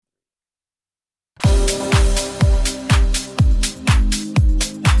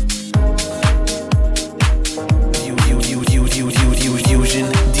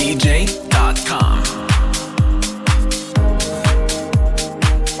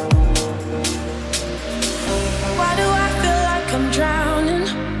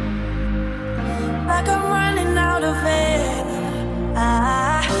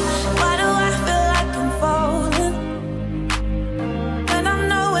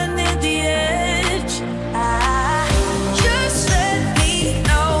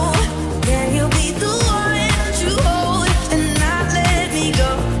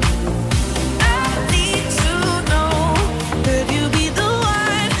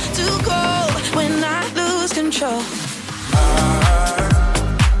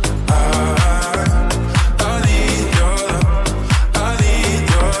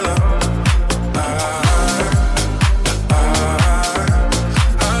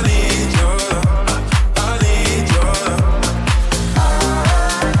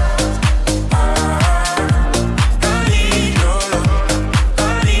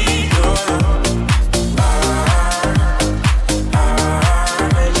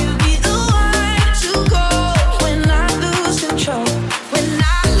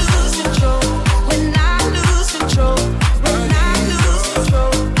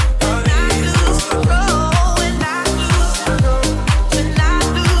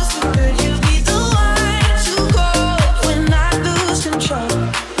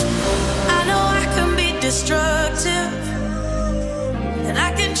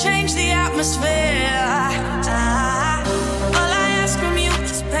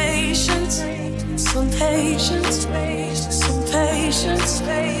patience, some patience.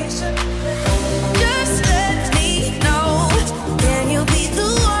 Just let me know. Can you be the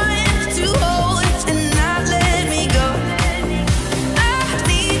one to hold and not let me go? I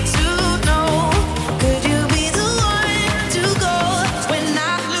need to know. Could you be the one to go when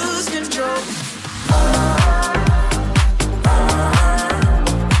I lose control?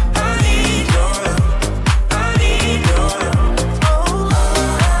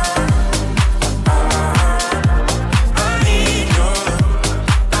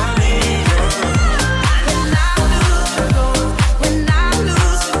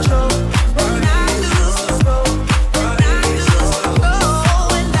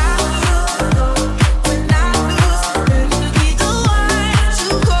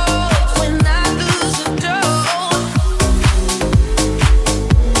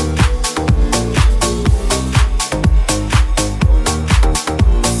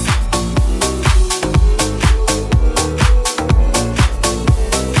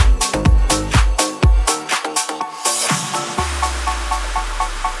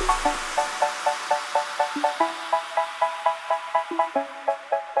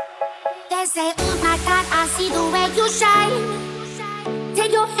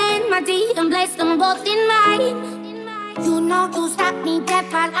 And place them both in mine. You know you stopped me dead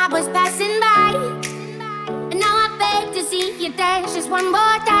while I was passing by. And now I beg to see you dance just one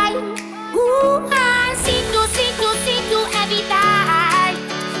more time. Ooh, I see you every time.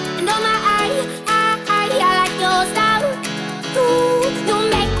 And oh my, I like your style. Ooh, you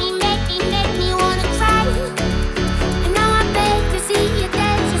make me wanna cry. And now I beg to see you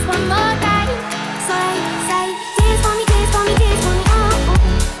dance just one more time. So say, dance for me, dance for me, dance for me.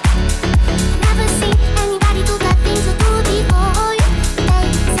 Anybody do the things you do before? They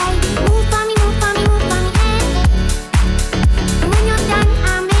say, move for me, move for me, move for me, hey, hey. And when you're done,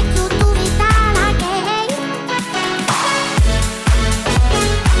 I'll make you do it all again.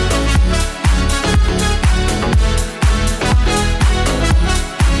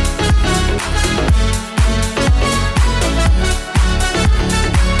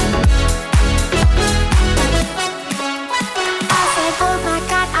 I said, oh my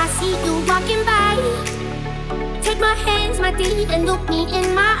God, I see you walking by. Take my hands, my feet, and look me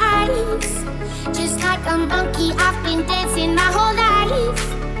in my eyes. Just like a monkey, I've been dancing my whole life.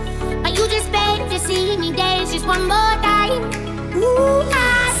 But you just beg to see me dance just one more time. Ooh,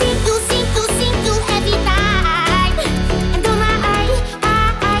 I see you every time. And oh my,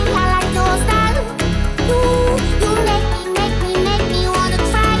 I like your style. Ooh, you make me wanna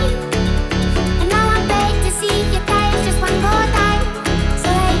cry. And now I beg to see you dance just one more time.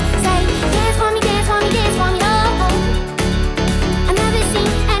 So say, dance for me, dance for me, dance for me.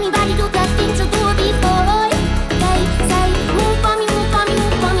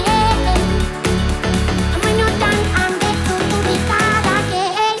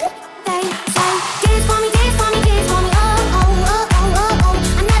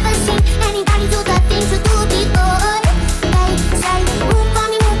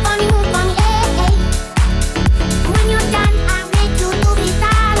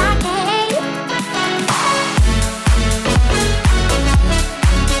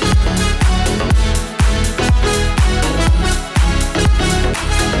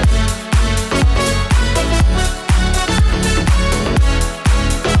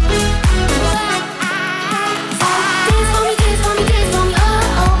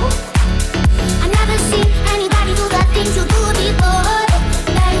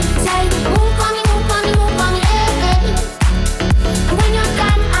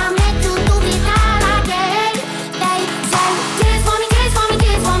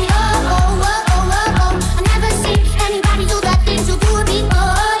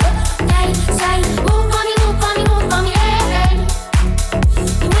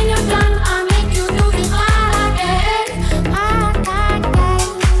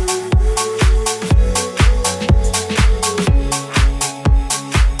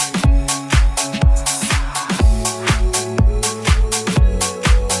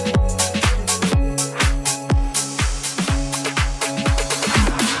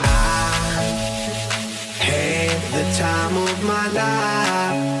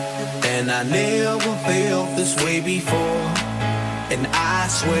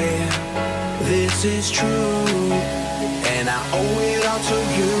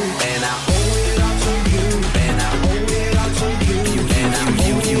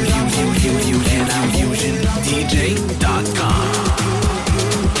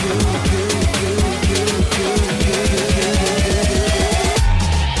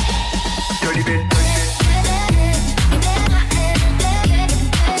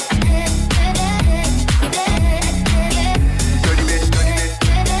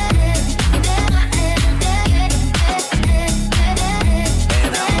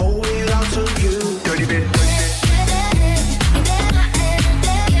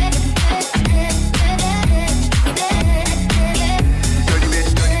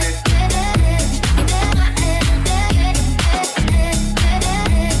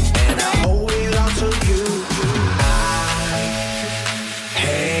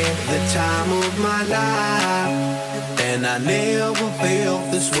 time of my life, and I never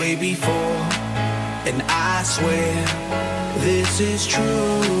felt this way before. And I swear this is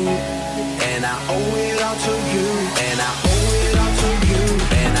true, and I owe it all to you, and I owe it all to you,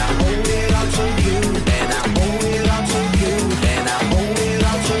 and I owe it all to you, and I owe it all to you, and I owe it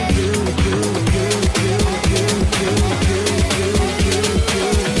all to you, you, you, you, you, you, you, you, you, you,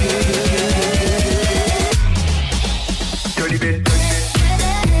 you. Dirty bit.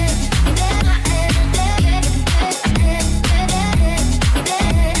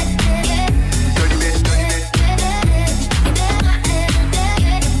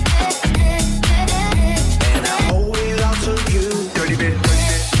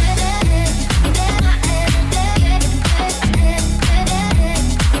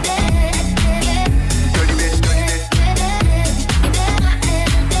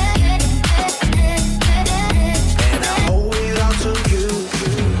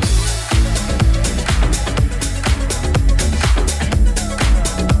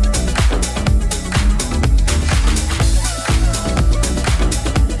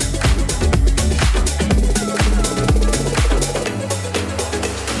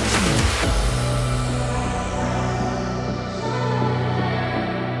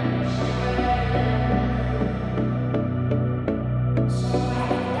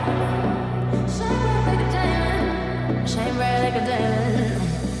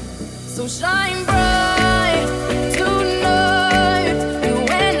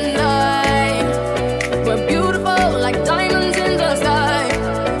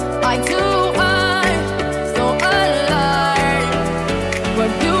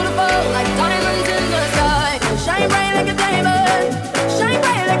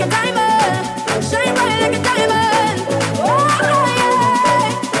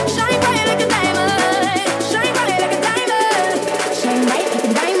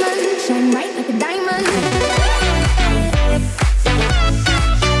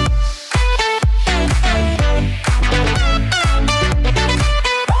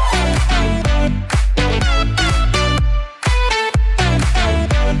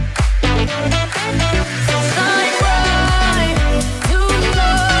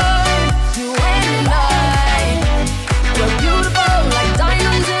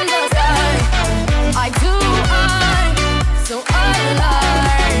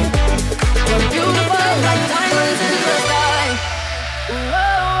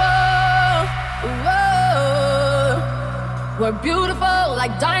 We're beautiful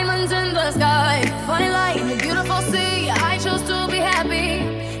like diamonds in the sky. Funny light in the beautiful sea. I chose to be happy.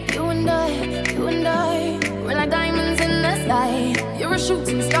 You and I, we're like diamonds in the sky. You're a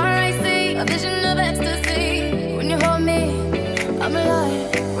shooting star I see, a vision of ecstasy. When you hold me, I'm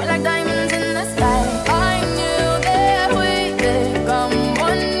alive. We're like diamonds in the sky. I knew that we could come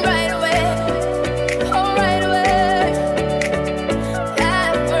one right away. Oh, right away.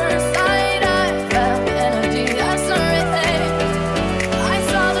 At first sight, I felt the energy of sun rays. I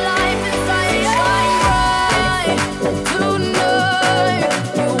saw the life inside you shine bright. Tonight,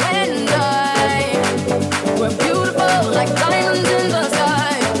 you and I, we're beautiful like diamonds in the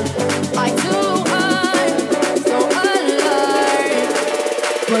sky. Eye to eye, so alive.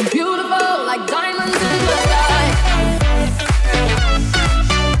 We're beautiful like diamonds in the sky.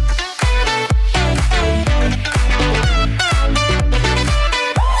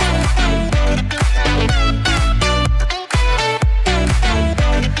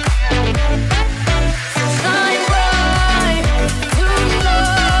 Shine bright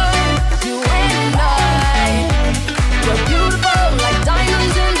tonight, you and I. We're beautiful like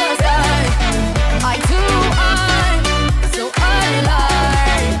diamonds in the sky. Eye to eye, so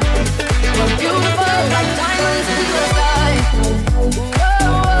alive. We're beautiful like diamonds in the sky.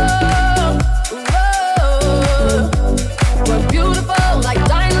 Whoa, whoa. We're beautiful like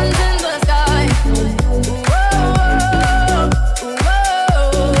diamonds in the sky. Whoa, whoa.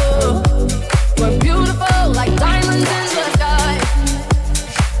 We're beautiful like diamonds in the sky.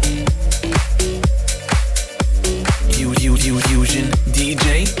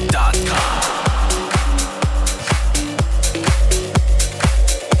 FusionDJ.com.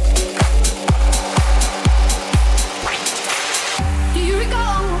 Do you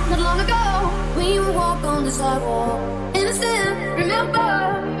recall not long ago we would walk on the sidewalk? Innocent, remember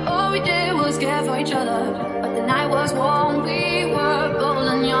all we did was care for each other. But the night was warm, we were bold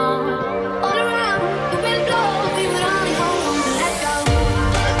and young. All around, the wind blows, we would only hold on to let go.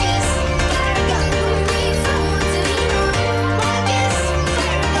 I guess when we meet someone to lean on. I guess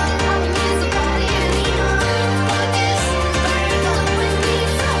how we miss somebody and lean on. I guess when we meet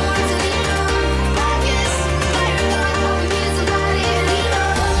someone to lean on. I guess how we miss somebody and lean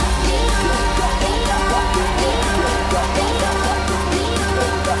on. Lean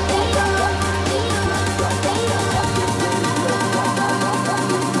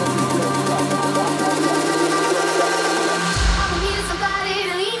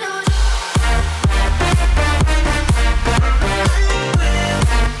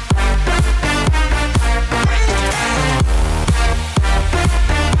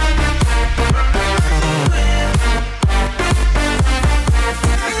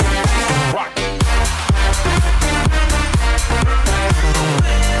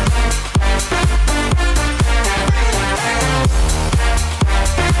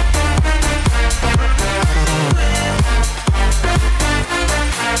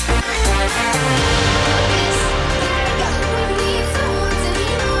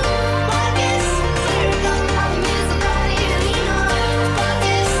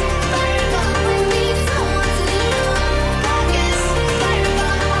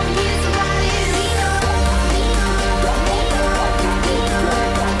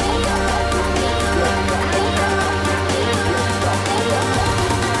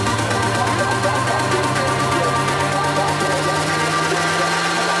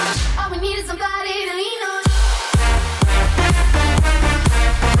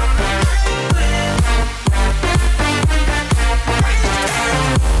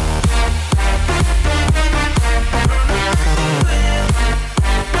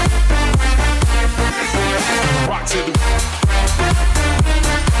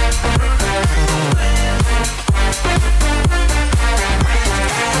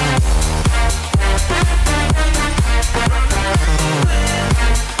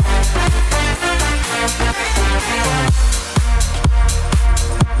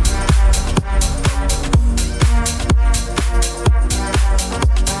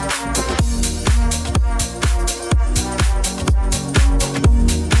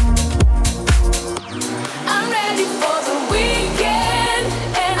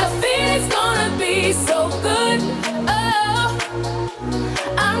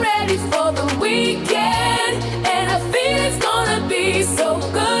so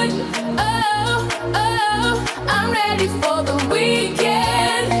good. Oh, oh, I'm ready for the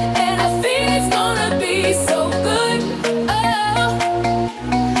weekend, and I feel it's gonna be so good. Oh,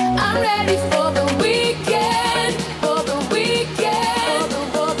 I'm ready for the weekend, for the weekend,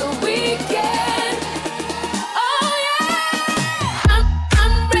 for the weekend. Oh yeah,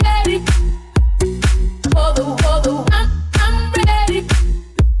 I'm ready for the I'm ready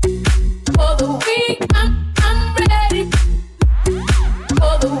for the week. I'm ready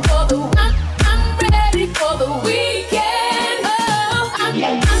for the I'm ready for the weekend. Oh, I'm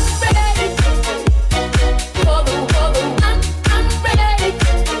ready for the I'm ready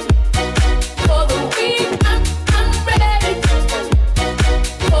for the week. I'm ready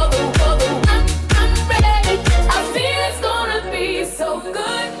for the I'm ready. I feel it's gonna be so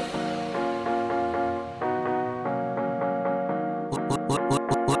good.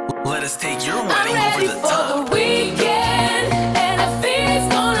 Let us take your I'm wedding ready over the for top. the weekend, and I feel it's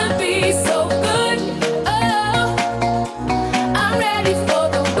gonna be so good. Oh, I'm ready for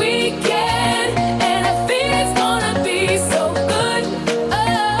the weekend, and I feel it's gonna be so good.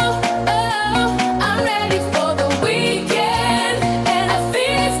 Oh, oh, I'm ready for the weekend, and I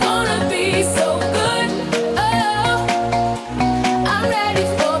feel it's gonna be so good. Oh, I'm ready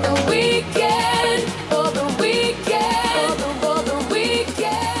for the weekend, for the weekend, for the weekend.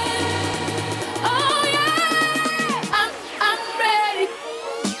 Oh yeah, I'm ready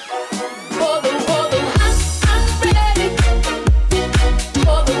for the I'm ready for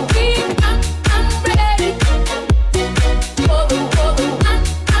the week. I'm ready for the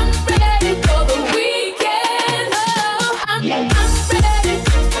I'm ready for the weekend. Oh, I'm ready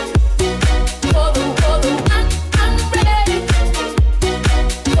for the I'm ready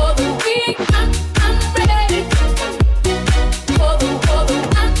for the week. I'm ready for the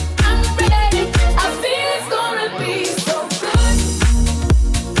I'm ready. I feel it's gonna be so good.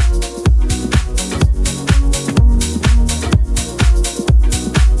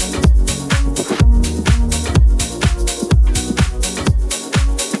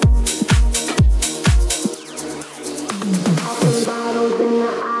 Bottles in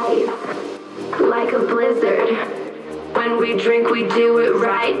the ice, like a blizzard. When we drink, we do it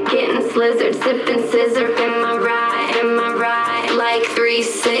right. Getting slizzard, sipping scissor. Am I right? Am I right? Like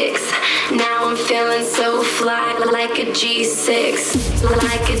 3-6. Now I'm feeling so fly, like a G6,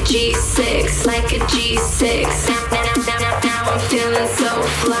 like a G6, like a G6. Now I'm feeling so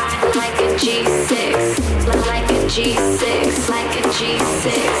fly, like a G6, like a G6, like a G6.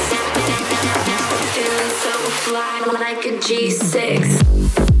 Now I'm feeling so fly, like a G6.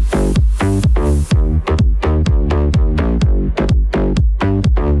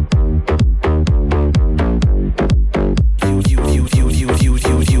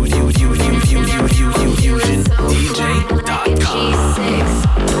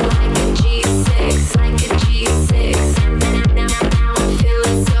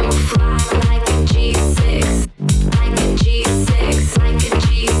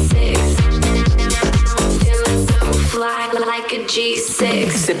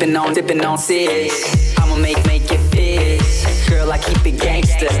 Sippin' on six. I'ma make it piss. Girl, I keep it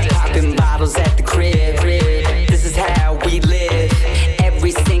gangsta. Popping bottles at the crib. This is how we live.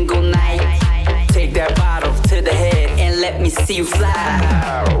 Every single night. Take that bottle to the head and let me see you fly.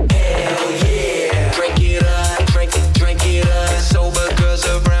 Hell yeah. Drink it up, drink it up. Sober girls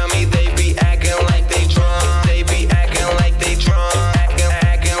around me, they be acting like they drunk. They be acting like they drunk.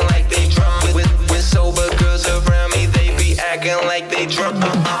 Acting like they drunk. With sober girls around me, they be acting like they drunk.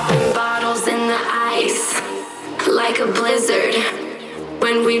 Bottles in the ice, like a blizzard.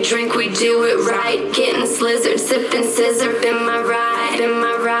 When we drink, we do it right. Getting slizzard, sipping scissor. Am I right? Am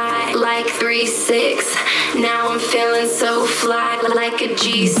I right? Like 3-6. Now I'm feeling so fly, like a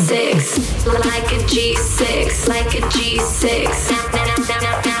G6, like a G6, like a G6.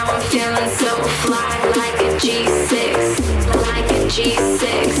 Now I'm feeling so fly, like a G6, like a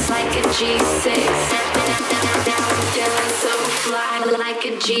G6, like a G6. Now I'm feeling so fly, like a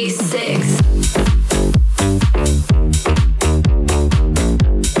G6.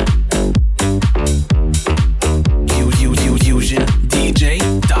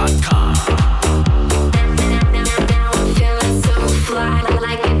 FusionDJ.com. Now I'm feeling so fly,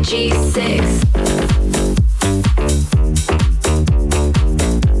 like a G6.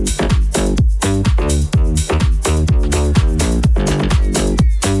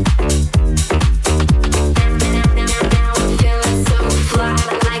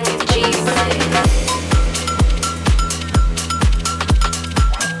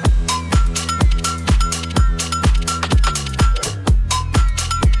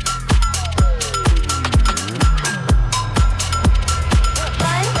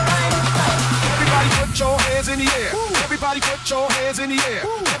 in the air. Everybody put your hands in the air.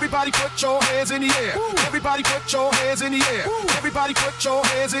 Everybody put your hands in the air. Everybody put your hands in the air. Everybody put your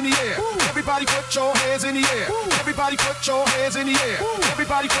hands in the air. Everybody put your hands in the air. Everybody put your hands in the air.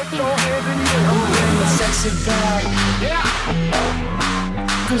 Everybody put your hands in the air. I'm bringing sexy back. Yeah.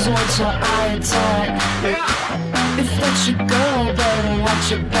 Cause once your eye attack, Yeah. if that's your girl, better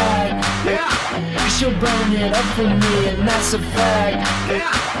watch your back. Yeah. She'll burn it up for me, and that's a fact. Yeah.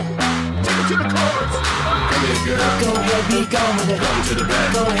 Take it to the chorus. Come here, girl. Go ahead, be gone with it. Come to the back.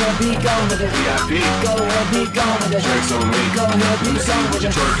 Go ahead, be gone with it. VIP. Go ahead, be gone with it. Drinks on me. Go ahead, be Let me see gone what with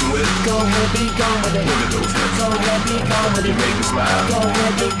you're it. twerking with. Go ahead, be gone with it. Look at those hips. Go ahead, be gone with You it. make me smile. Go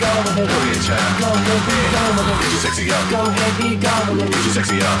ahead, be gone with it. Go ahead, child. Go ahead, be gone with it. Get your sexy out. Go ahead, be gone with it. Get your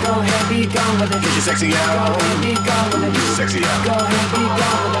sexy out. Go ahead, be gone with it. Get your sexy Go out. ahead, be gone with it. Get your sexy out. Go ahead, be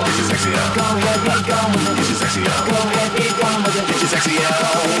gone with it. Get your sexy out. Go ahead, be gone with it. Get your sexy out. Go ahead, be gone with it. Get your sexy out.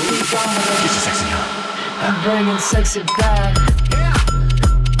 Be gone with it. Get your sexy out. I'm bringing sexy back. Yeah.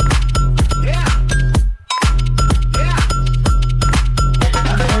 Yeah. Yeah.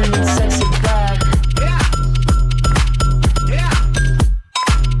 I'm bringing sexy back. Yeah. Yeah.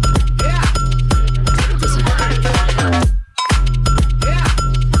 Yeah.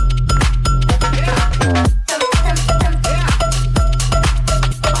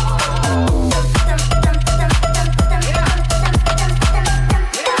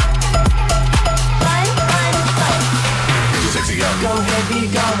 Go ahead, be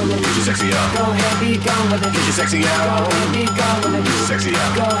gone with it. Get your sexy out. Go ahead, be gone with it. Get your sexy Go out. ahead, be gone with it. Get your sexy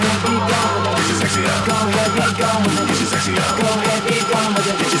out. Go ahead, be gone with Get it. your sexy out. Go ahead, be gone with it. Get your sexy out. Go ahead, be gone with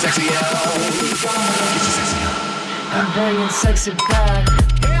it. Get your sexy out. Be gone with it. Get your sexy out. I'm bringing sexy back.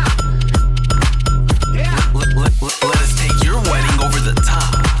 Yeah. Yeah. Let us take your wedding over the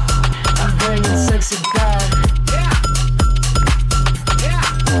top. I'm bringing sexy back. Yeah. Yeah.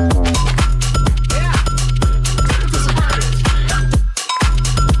 Yeah.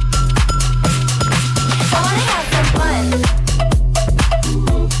 I wanna have some fun.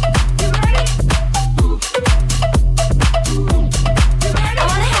 I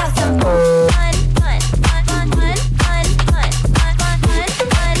wanna have some fun, fun, fun, fun, fun, fun, fun, fun, fun, fun, fun,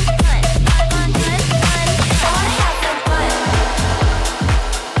 fun, fun, fun, fun. I wanna have some fun.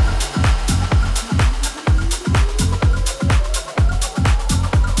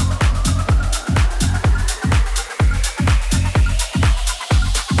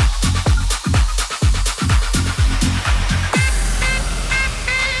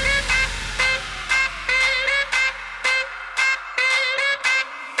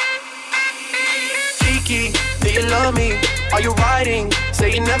 Kiki, do you love me? Are you riding?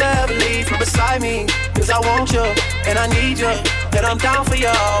 Say you never ever leave from beside me. Cause I want you, and I need you, and I'm down for you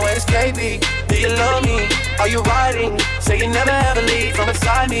always, KB. Do you love me? Are you riding? Say you never ever leave from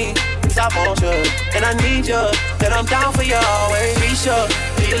beside me. Cause I want you, and I need you, and I'm down for you always. Risha,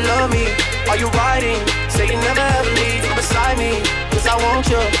 do you love me? Are you riding? Say you never ever leave from beside me. Cause I want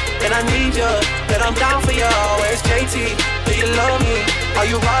you, and I need you, and I'm down for you always. JT, do you love me? Are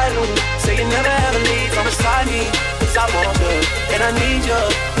you riding? Say you never ever leave from beside me. Cause I want you, and I need you,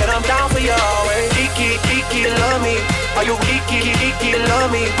 and I'm down for you always. Kiki, Kiki, you love me? Are you Kiki, Kiki, you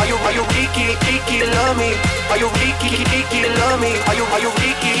love me? Are you Kiki, Kiki, you love me? Are you Kiki, Kiki, you love me? Are you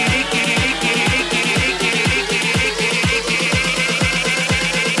Kiki, Kiki, Kiki,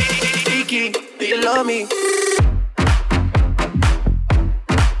 Kiki, do you love me?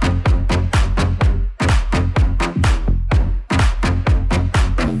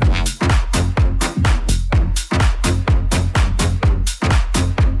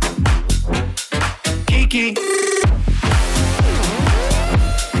 Kiki.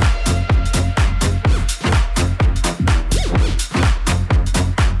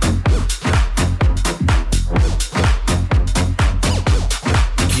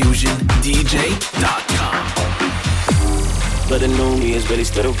 FusionDJ.com. But the new me is really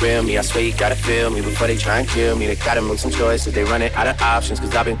still the real me. I swear you gotta feel me before they try and kill me. They gotta make some choices, they running out of options.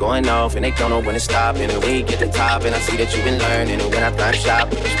 Cause I've been going off and they don't know when to stop. And when you get to the top and I see that you've been learning. And when I find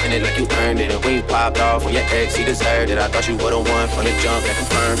shop, you spend it like you earned it. And when you popped off on your ex, he deserved it. I thought you would've won from the jump and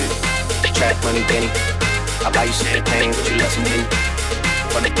confirmed it. Trap money, Benny. I buy you champagne, but you love some Henny.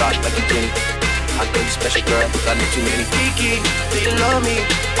 From the block like a Jenny. I think you special girl, cause I know too many. Kiki, do you love me?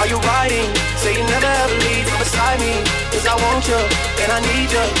 Are you riding? Say you never ever leave from beside me. Cause I want you, and I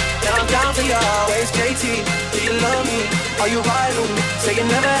need you, and I'm down for you always. JT, do you love me? Are you riding? Say you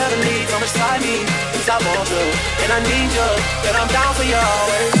never ever leave from beside me. Cause I want you, and I need you, and I'm down for you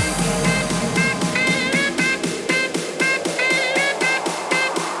always.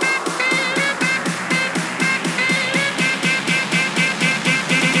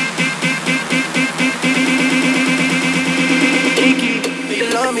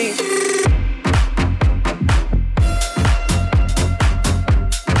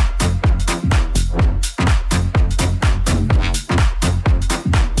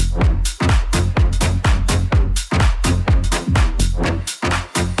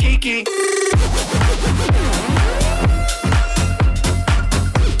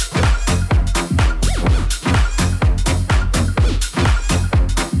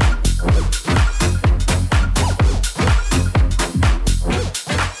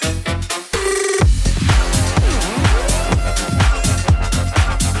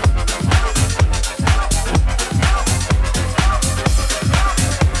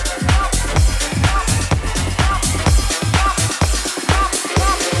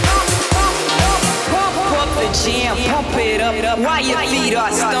 Fire feet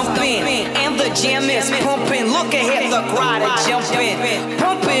are stumping, and the jam is pumping. Look ahead, the crowd are jumping.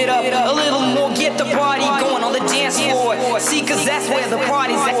 Pump it up a little more, get the party going on the dance floor. See, cause that's where the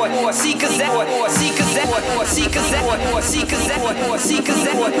party's at. See, cause that, see, cause that, see, cause that, see, cause that, see, cause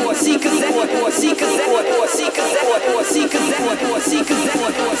that, see, cause that, see, cause that, see, cause that, see, cause that, see, cause that,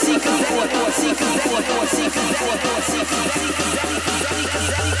 see, cause that, see, cause that, see, cause that,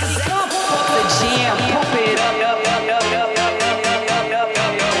 pump the jam, pump it up.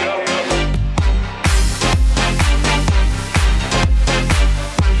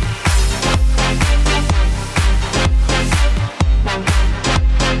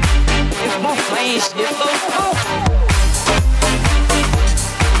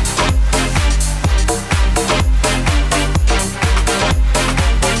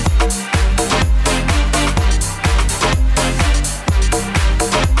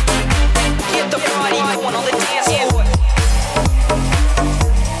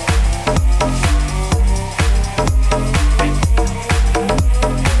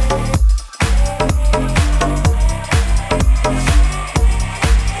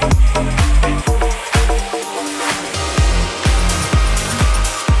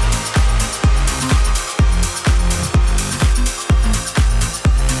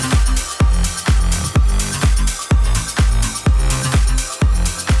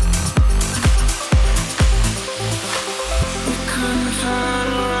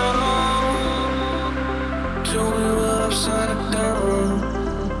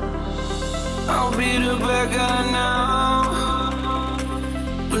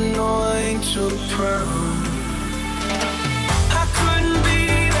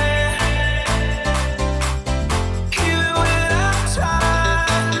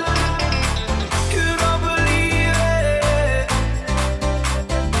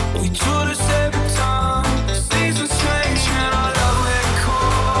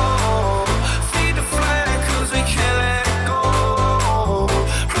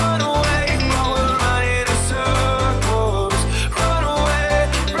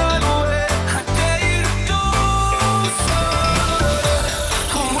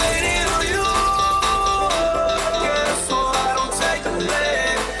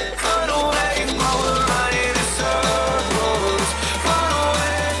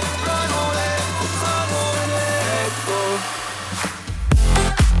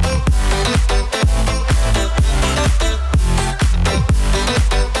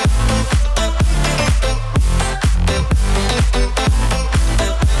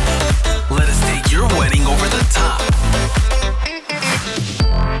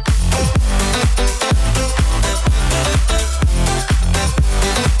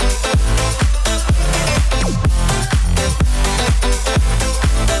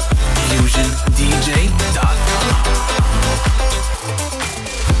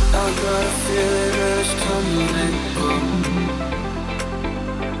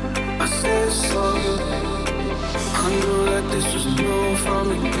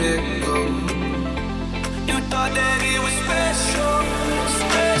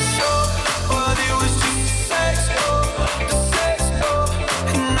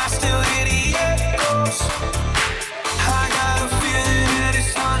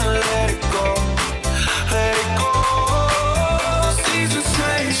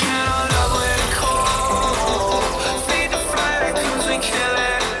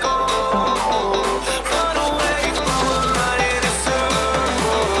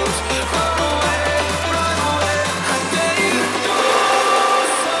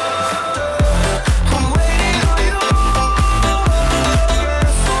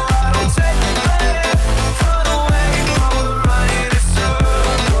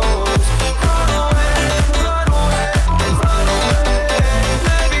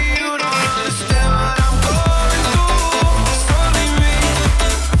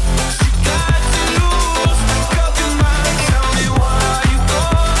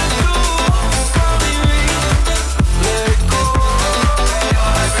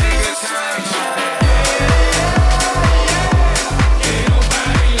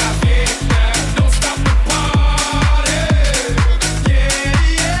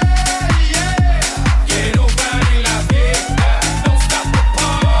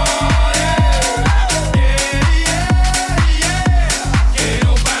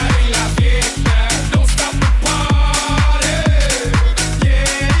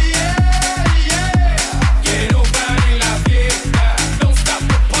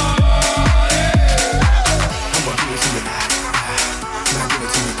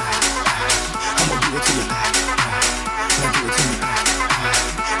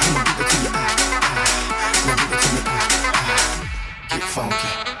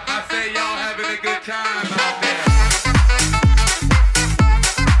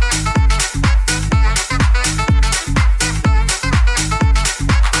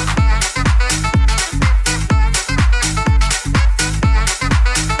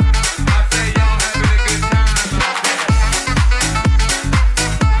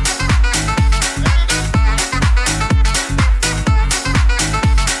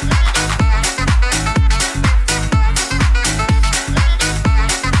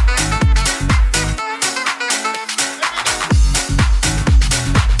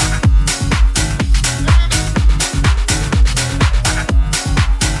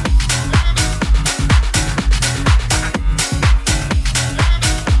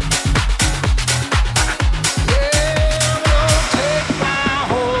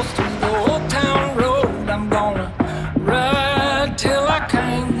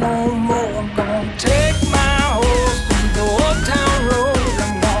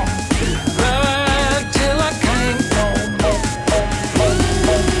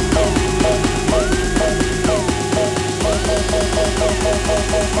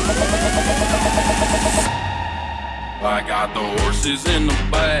 horses in the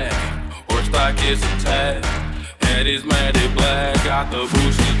back, horse stock is attached. Head is matted black, got the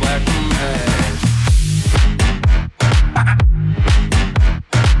bushes black to match.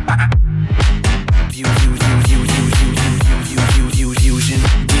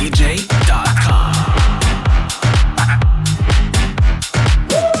 FusionDJ.com.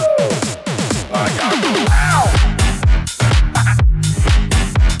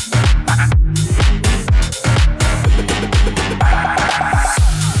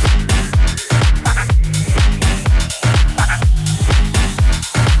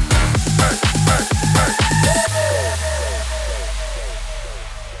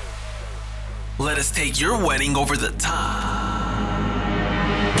 Let us take your wedding over the top.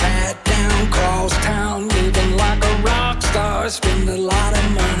 Pat down cross town, living like a rock star. Spend a lot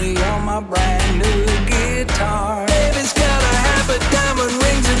of money on my brand new guitar. Baby's got a habit, diamond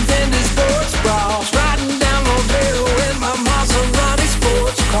rings and vintage sports bras. Riding down Rodeo in my Maserati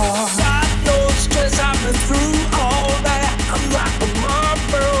sports car. Side no stress, I've been through all that. I'm like a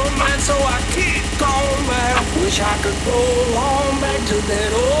Marlboro man, so I keep going back. Wish I could roll on back to that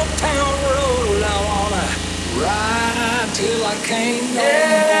old town road. I wanna ride till I can't no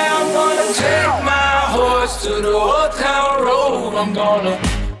more. I'm gonna take my horse to the old town road. I'm gonna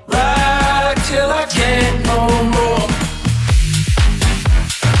ride till I can't no more.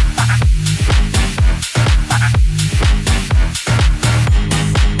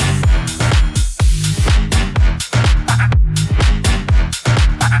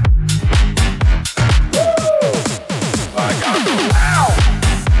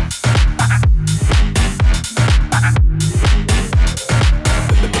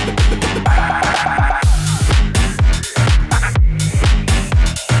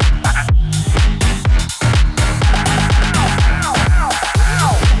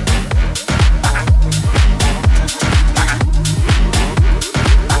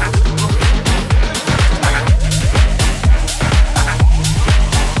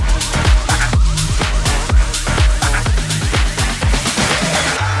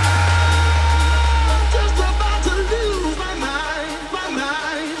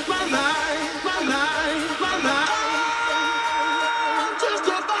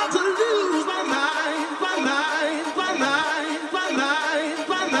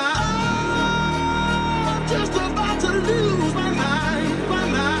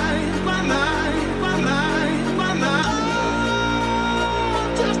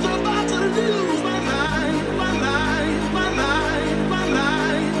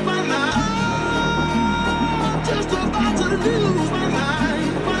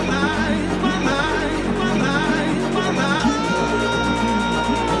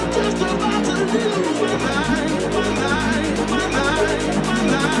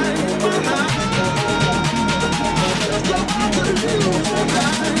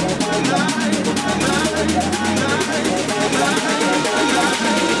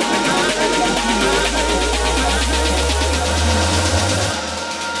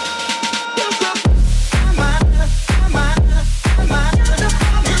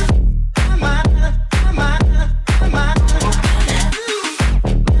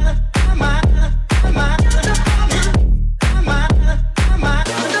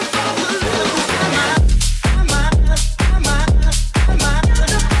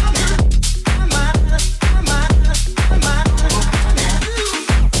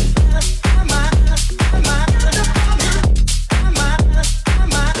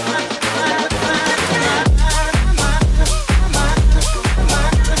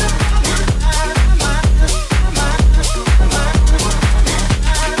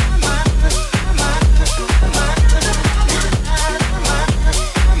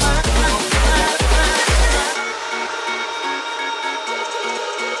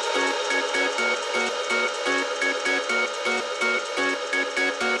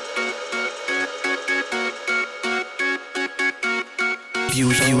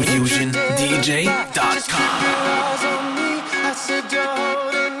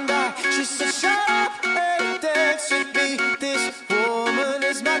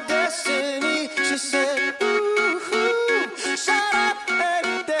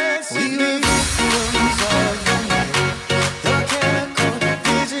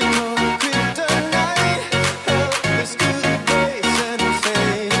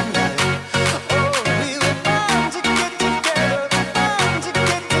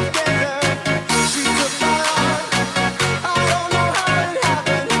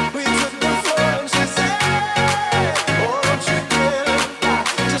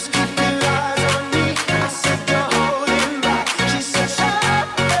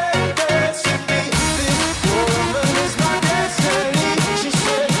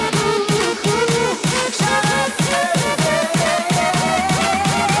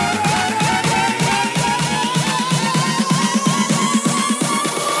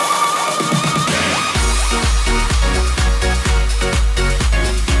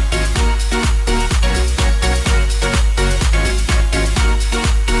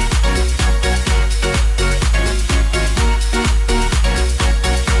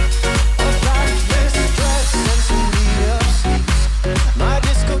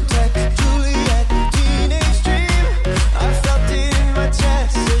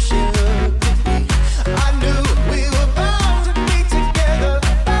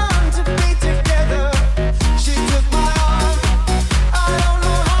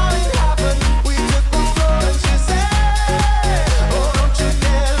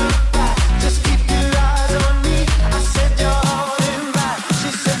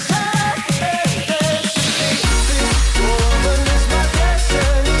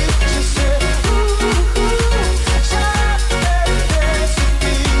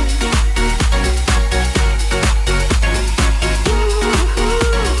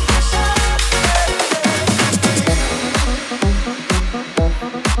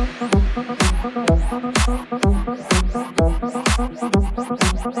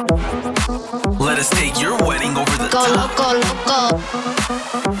 Let us take your wedding over the top. Go loco.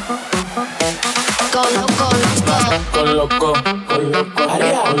 Go loco, loco. Go loco, go loco.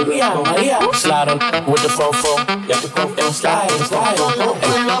 Maria. Slide on with the fofo. Yeah, the fofo. Slide. Go loco.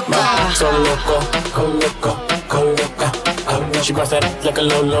 So loco, go loco, go loca. She bust that like a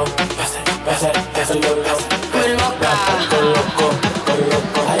lolo. Pass it, a lolo. Go loco, go loco.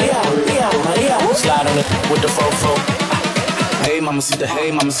 Maria. Slide on it with the fofo. Hey, mamacita,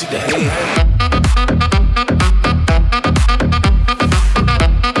 hey. Mamacita, hey.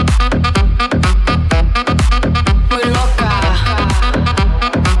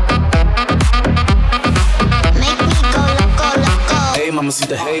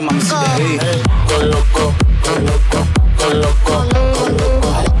 Go loco. Go loco.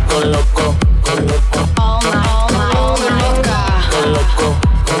 All night. Go loco.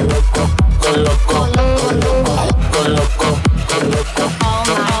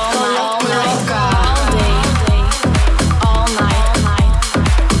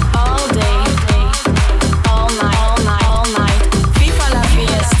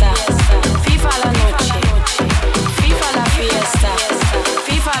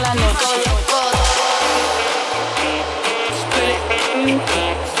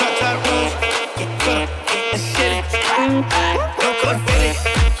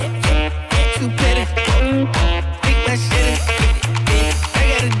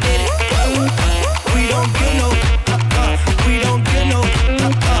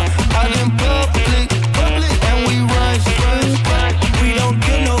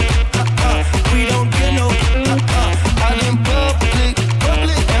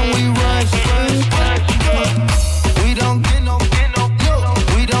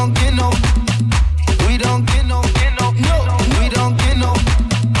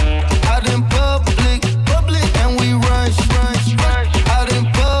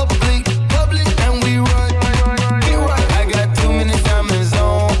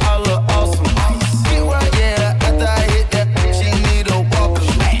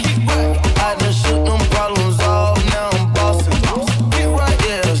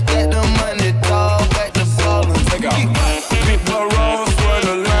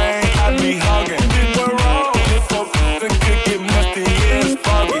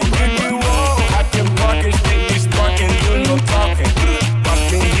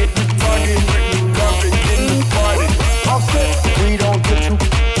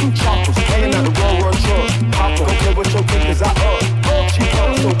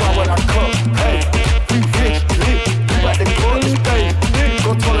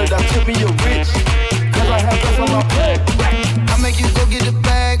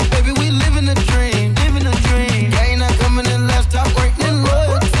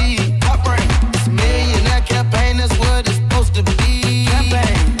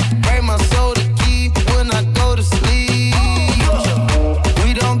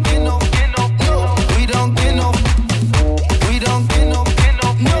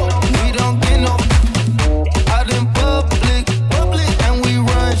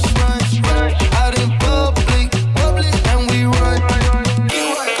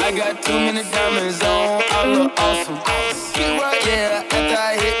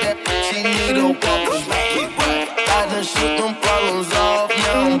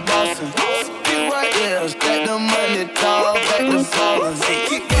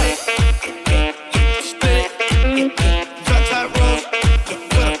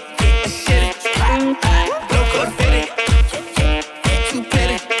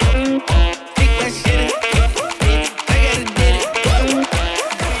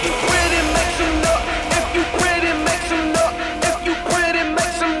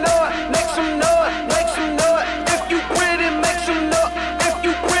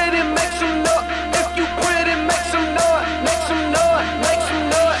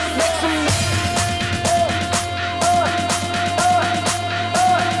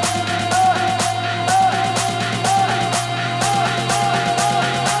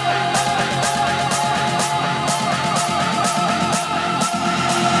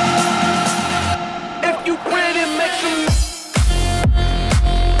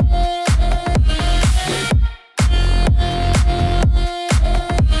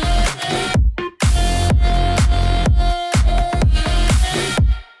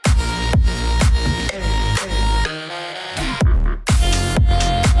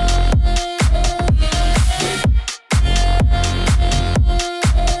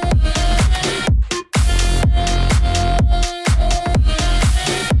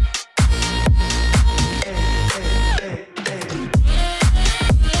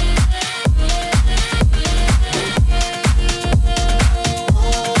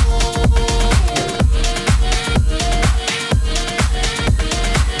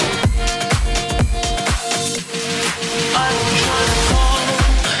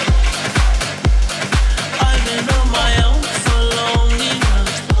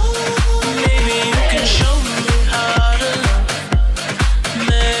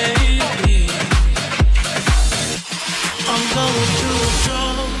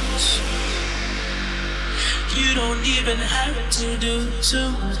 too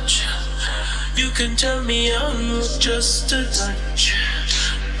much. You can turn me on with just a touch,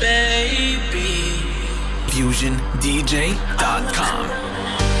 baby. FusionDJ.com.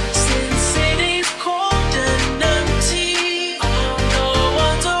 Since it is cold and empty, no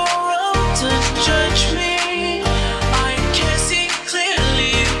one's around to judge me. I can see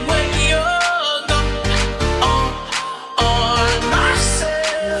clearly when you're gone. On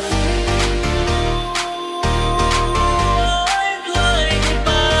myself, I'm blinded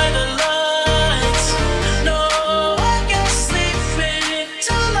by the lights. No, I can't sleep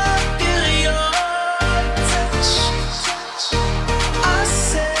until I feel your touch. I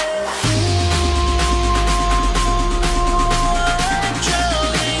said, I'm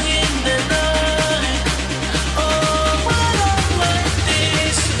drowning in the night. Oh, when I'm like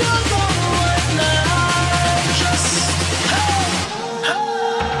this, you know what now? Just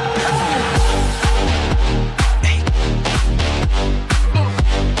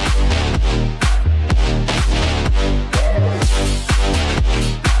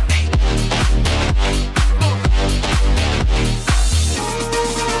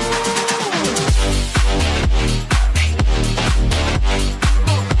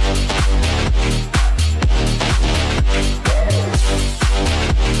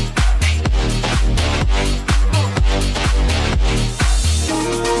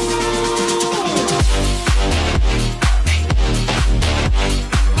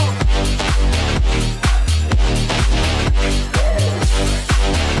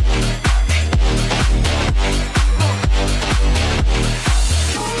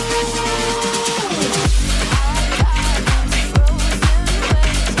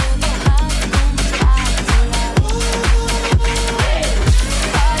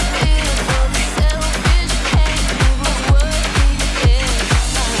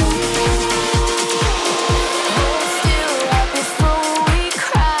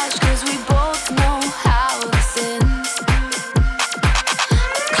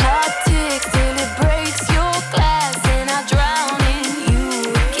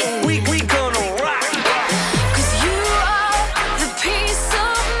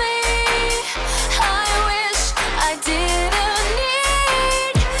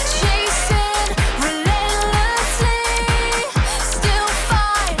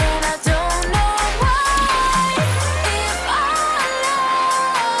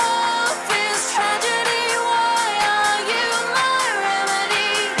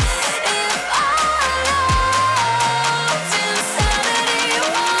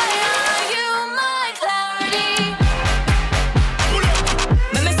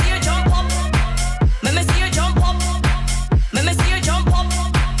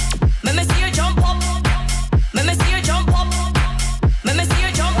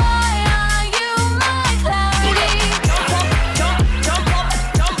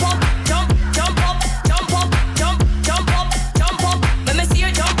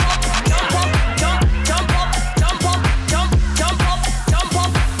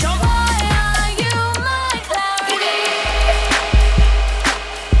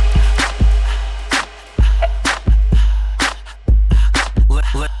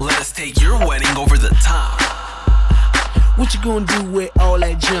Let us take your wedding over the top. What you gonna do with all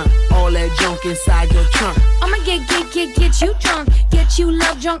that junk inside your trunk? I'ma get you drunk, get you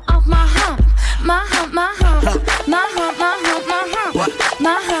love drunk off my hump, my hump, my hump, my hump, my hump, my hump,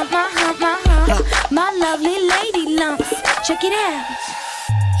 my hump, my hump, my hump, my lovely lady lumps. Check it out.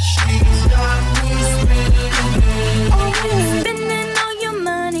 She's got me Spending all your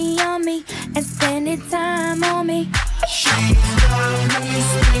money on me and spending time on me. She's got me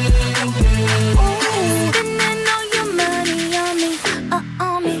spending all your money on me,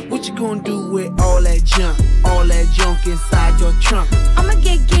 on me. What you gonna do with all that junk inside your trunk? I'ma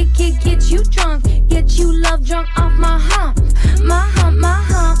get you drunk, get you love drunk off my hump, my hump, my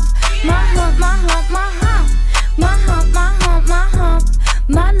hump, my hump, my hump, my hump, my hump, my hump, my hump,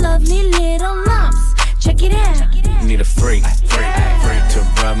 my lovely little lumps. Check it out. Need a freak to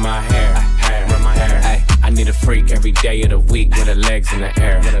rub my hair. Ay, I need a freak every day of the week with her legs in the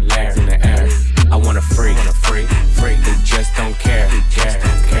air. I want a freak who just don't care.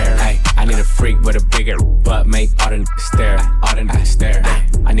 Ay, I need a freak with a bigger butt, make all the stare. I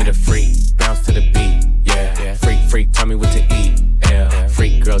need a freak, bounce to the beat. Yeah. Freak, tell me what to eat. Yeah.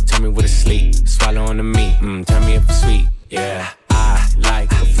 Freak girl, tell me what to sleep. Swallow on the meat. Tell me if it's sweet. Yeah. I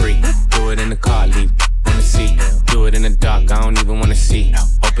like a freak. Do it in the car, leave on the seat. Do it in the dark, I don't even wanna see.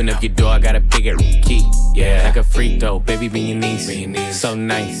 Open up your door, I got a bigger key. Yeah, like a freak though, baby, be your niece. So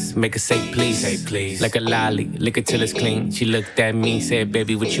nice, make her say please. Like a lolly, lick it till it's clean. She looked at me, said,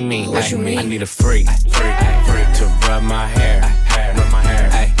 baby, what you mean? I need a freak to rub my hair.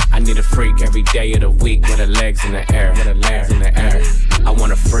 day of the week with her legs in the air, with her legs in the air. I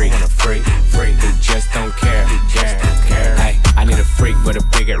want a freak, who just don't care, Hey, I need a freak with a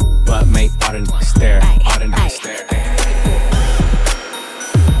bigger butt, make all the niggas stare, all the niggas stare.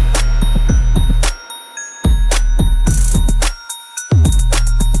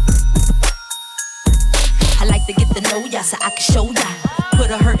 I like to get to know ya so I can show ya.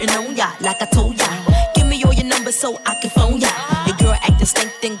 Put a hurtin' on ya like I told ya. Give me all your numbers so I can phone ya. Your girl actin'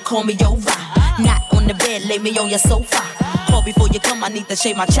 stink, then call me over. Not on the bed, lay me on your sofa. Call before you come, I need to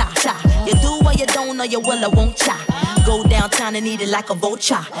shave my cha-cha. You do or you don't, or you will, I won't cha. Go downtown and eat it like a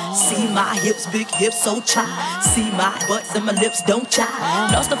vulture. See my hips, big hips, so cha. See my butts and my lips, don't cha.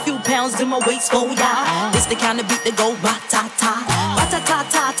 Lost a few pounds in my waist, for ya. This the kind of beat that go ba-ta-ta.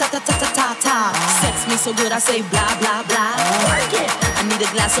 Ba-ta-ta-ta-ta-ta-ta-ta-ta. Sex me so good I say blah, blah, blah. Work it, I need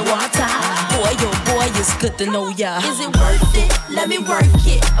a glass of water. Boy, oh boy, it's good to know ya. Is it worth it? Let me work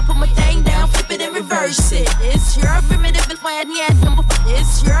it. I put my thing down, flip it and reverse it. It's your primitive and flat yet.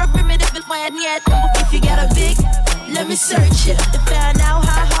 It's your primitive and flat yet. If you got a big, let me search it to find out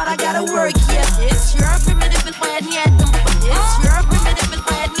how hard I gotta work. Yeah, it's your primitive and flat yet. It's your primitive and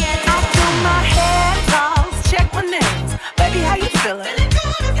flat yet. I do my hair toss, check my nails. Baby, how you feeling?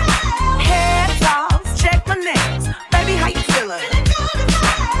 Hair toss, check my nails. Baby, how you feeling?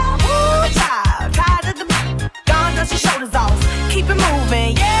 Ooh, child, tired of the gone, dust your shoulders off. Keep it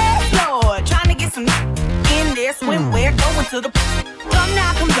moving, yes, Lord. Trying to get some in there, swimwear, going to the. Come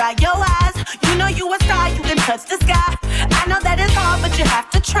now, come dry your eyes. You know you a star, you can touch the sky. I know that it's hard, but you have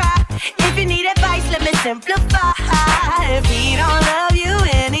to try. If you need advice, let me simplify. If he don't love you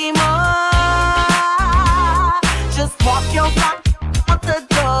anymore, just walk your front out the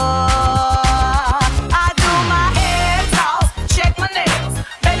door. I do my hair toss, check my nails.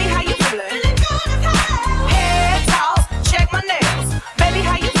 Baby, how you feeling? Hair toss, check my nails. Baby,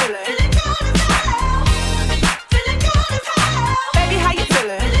 how you feeling? Baby, how you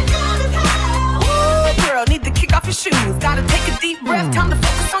feeling? Ooh, girl, need to kick off your shoes. Gotta take a deep breath, time to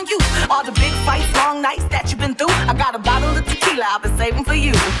focus on you. All the big fights, long nights that you've been through. I got a bottle of tequila I've been saving for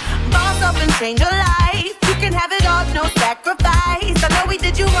you. Boss up and change your life. You can have it all, no sacrifice. I know we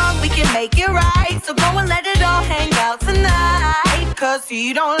did you wrong, we can make it right. So go and let it all hang out tonight. Cause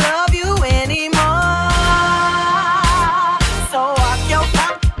he don't love you anymore. So walk your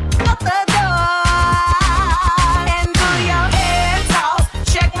front out the door. And do your hair toss,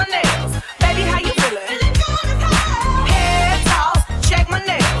 check my nails. Baby, how you feeling? Hair toss, check my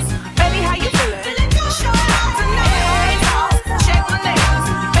nails. Baby, how you feeling? Hair toss, check my nails.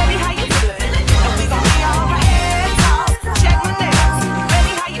 Baby, how you feeling? And we gon' be alright. Hair toss, check my nails.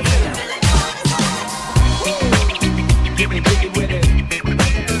 Baby, how you feeling? Getting jiggy with it.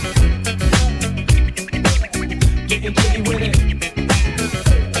 Getting jiggy with it.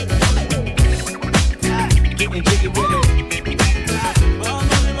 Getting jiggy with it.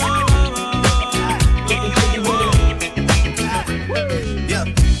 Getting jiggy with it. Yeah.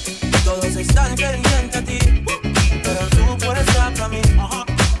 Todos están pendientes a ti, pero tú puedes estar para mí,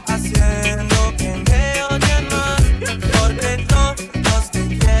 haciendo que me odien más, porque todos te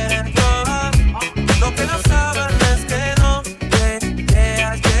quieren probar. Lo que no saben es que no te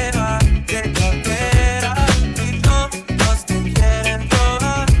dejas llevar de cualquiera, y todos te quieren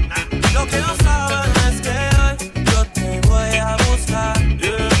probar. Lo que no saben es que hoy yo te voy a buscar.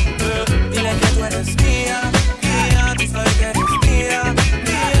 Dile que tú eres mía, mía, tú sabes que eres mía,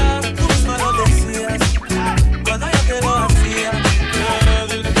 mía. Tú misma lo decías cuando yo te lo hacía.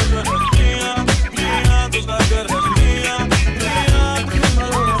 Dile que tú eres mía, mía, tú sabes que eres mía, mía. Tú misma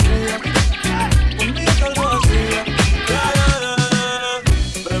lo decías, conmigo te lo hacía.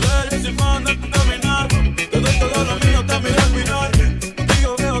 Beber y fan de caminar. Te doy todo lo mío hasta mi respirar.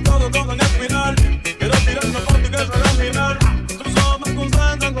 Contigo veo todo con el espiral. Quiero tirarme por ti que se terminar. Tus ojos me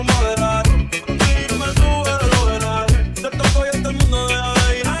concentran con moderar. Contigo me sube de lo veral. Te toco y este mundo deja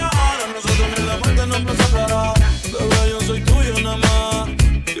de ir. Ahora nosotros ni la muerte nos separará. Bebé, yo soy tuyo nada más.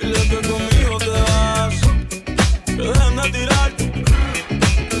 Dile que conmigo te vas. Que dejen de tirar.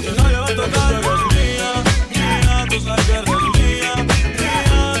 Que nadie va a tocar. Eres mía, mía. Tú sabes que eres mía,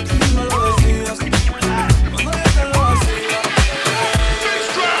 mía. Tú misma lo decías cuando yo te lo hacía.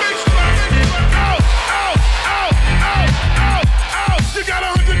 You got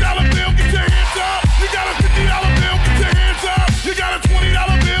 $100 bill, get your hands up. You got a $50 bill, get your hands up. You got a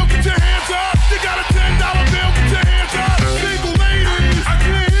 $20 bill, get your hands up. You got a $10 bill, get your hands up. Single ladies, I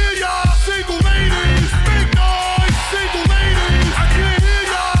can't hear y'all.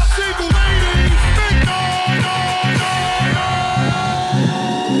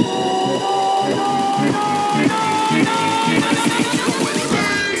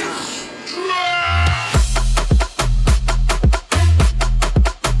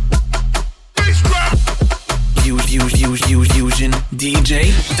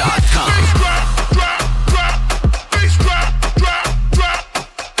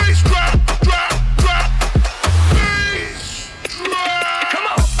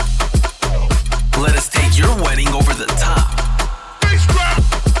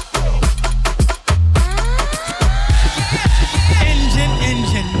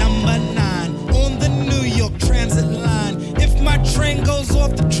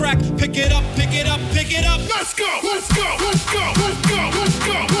 Let's go. Let's go. Let's go. Let's go. Let's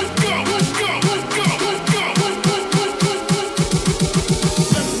go. Let's go. Let's go. Let's go. Let's go.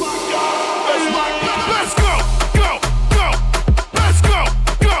 Let's go. Go. Go. Let's go.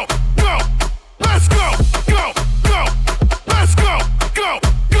 Go. Go. Let's go. Go. Go. Let's go. Go.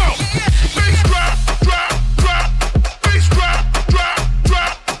 Go. Bass drop. Drop. Drop. Bass drop. Drop.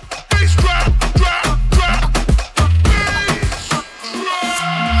 Drop. Bass drop. Drop. Drop.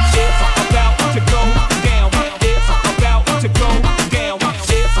 It's about to go down. It's about to go down. It's about to go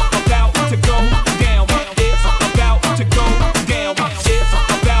down. It's about to go down. It's about to go down. It's about to go down.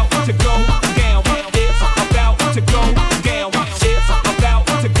 It's about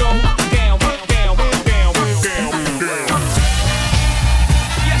to go down. Down, down, down, down.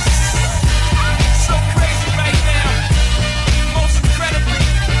 Yes, so crazy right now. Most incredibly,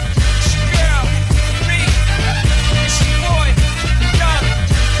 it's your girl, me, it's your boy, Young.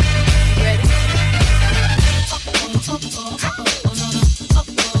 Ready?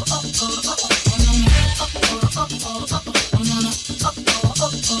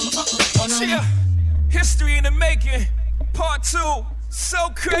 Yeah, history in the making, part 2. So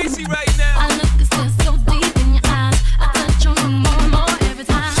crazy right now. I look at this so deep in your eyes. I touch on you more and more every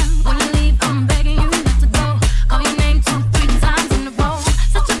time. When you leave, I'm begging you not to go. Call your name 2-3 times in a row.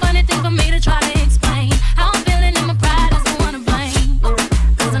 Such a funny thing for me to try to explain. How I'm feeling and my pride is the one to blame.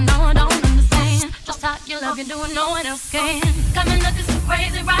 Cause I know I don't understand just how you love you doing no one else can. Got me looking so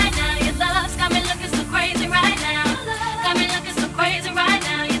crazy right now. Your love's got me looking so crazy right now. Got me looking so crazy right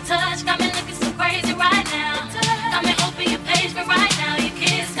now. Your touch got me looking so crazy right now. Got me hoping you page me right now. Your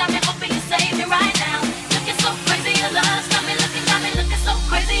kiss got me hoping you save me right now. Looking so crazy, your love got me looking so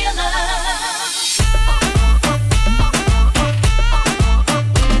crazy, your love.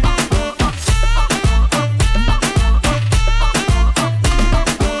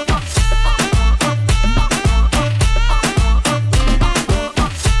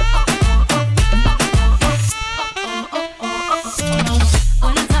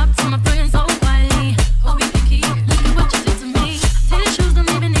 When I talk to my friends so quietly, oh, we can keep. Look at what you did to me. Tennis shoes don't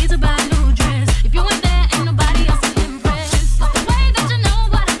even need to buy a new dress. If you ain't there, ain't nobody else to impress. It's the way that you know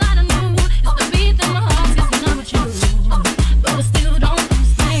what I thought I knew. It's the beat that my heart gets in love with you. But I still don't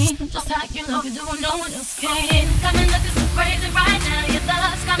understand just how you love you doing no one else can. Got me looking so crazy right now. Your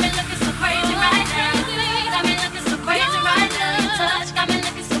love's got me looking so crazy right now. Got me looking so crazy right now. Your touch got me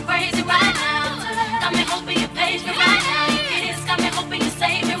looking so crazy right now. Got me hoping you page me right now. Your kiss got me hoping you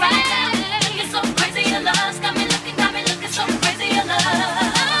save me right now. Looking so crazy, your love's got me looking so crazy, your love.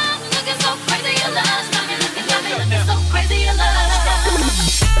 Looking so crazy, your love's got me looking so crazy, your love.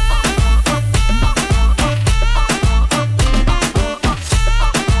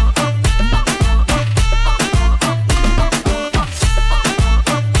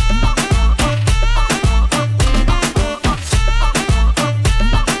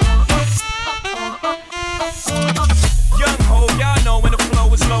 Young ho, y'all know when the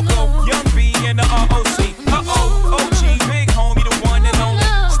flow is loco. Young B and the ROC. Uh-oh, OG, big homie, the one and only.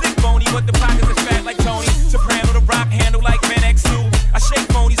 Stick bony, but the pockets is fat like Tony. Soprano, the rock handle like Van X2. I shake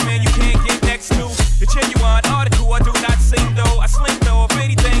phonies, man, you can't get next to. The genuine article, I do not sing though. I sling though, if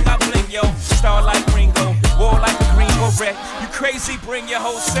anything, I bling, yo. Star like Ringo, war like a green beret. You crazy, bring your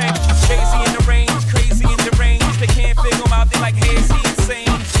whole set. Crazy in the range, crazy in the range. They can't figure him out, they like, hey, is he insane?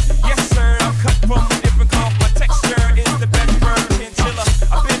 Yes, sir, I'm cut from a different cloth. My texture is the best bird chinchilla.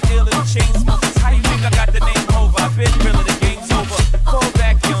 I've been ill in the chain smokers. How you think I got the name over? I've been realer, the game's over. Fall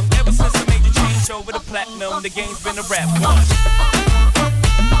back young, ever since I made the change over the platinum. The game's been a rap one.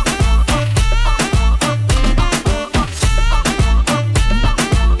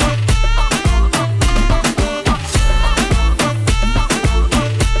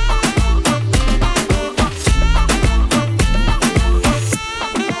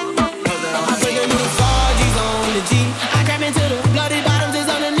 I put the new 4Gs on the G. I grab into the bloody bottoms is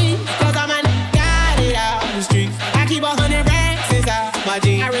underneath. Cause I'm a got it out the streets. I keep 100 racks inside my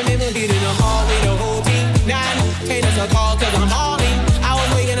jeans. I remember getting them all with the whole team. Now I know can't answer a call cause I'm all in. I was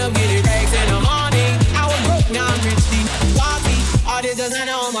waking up getting racks in the morning. I was broke, now I'm rich deep. Coffee, all this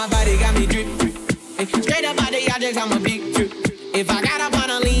designer on my body got me drip, drip. Hey, straight up out the objects, I'm a big trip. If I got up on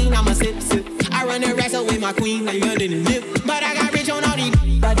a lean, I'm a sip, sip. I run the racks up with my queen like London and Lip. But I got rich on all these,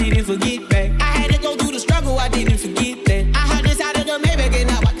 I didn't forget back. I had to go through the struggle, I didn't forget that. I heard this out of the Maybach and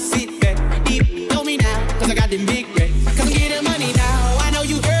now I can sit back. Deep, know me now, cause I got them big racks. Cause I'm getting money now, I know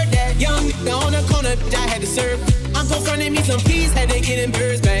you heard that. Young nigga on the corner, I had to serve. Uncle fronted me some keys, had to get them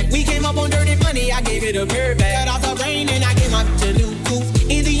birds back. We came up on dirty money, I gave it a bird back. Cut off the brain and I gave my bitch a new coupe.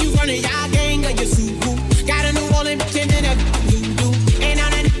 Either you running y'all gang or you suit coupe. Got a new rolling bitch and then a do-do. And now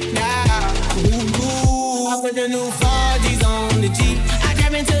that now, ooh, ooh.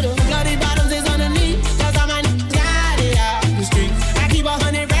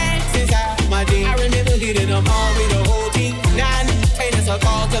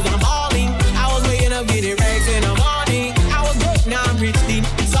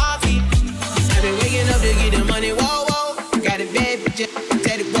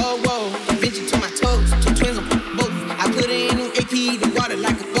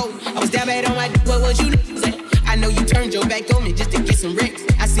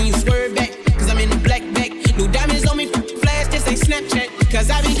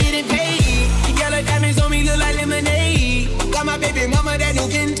 I be getting paid. Yellow diamonds on me look like lemonade. Got my baby mama that you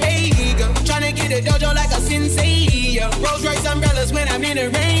can take. Tryna get a dojo like a sensei. Rolls Royce umbrellas when I'm in the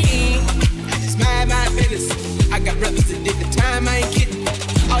rain. I just mind my business. I got brothers that did the time, I ain't kidding.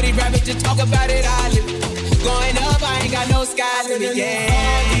 All these rappers just talk about it, I live it. Going up, I ain't got no sky limit, yeah.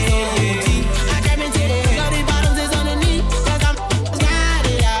 I grab into the bloody bottoms is underneath. Cause I'm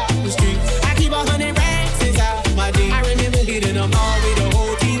riding out the street. I keep 100 racks inside my jeans. I remember hitting them all with the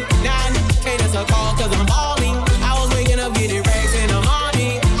whole team. Now I can't answer calls cause I'm balling. I was waking up getting racks in the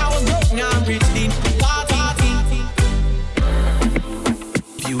morning. I was broke, now I'm rich, deep.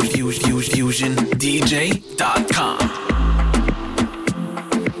 FusionDJ.com.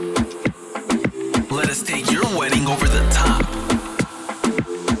 Let us take your wedding over the top.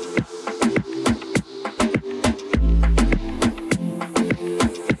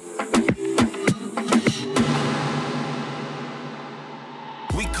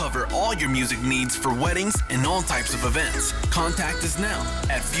 We cover all your music needs for weddings and all types of events. Contact us now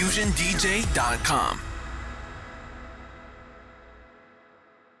at FusionDJ.com.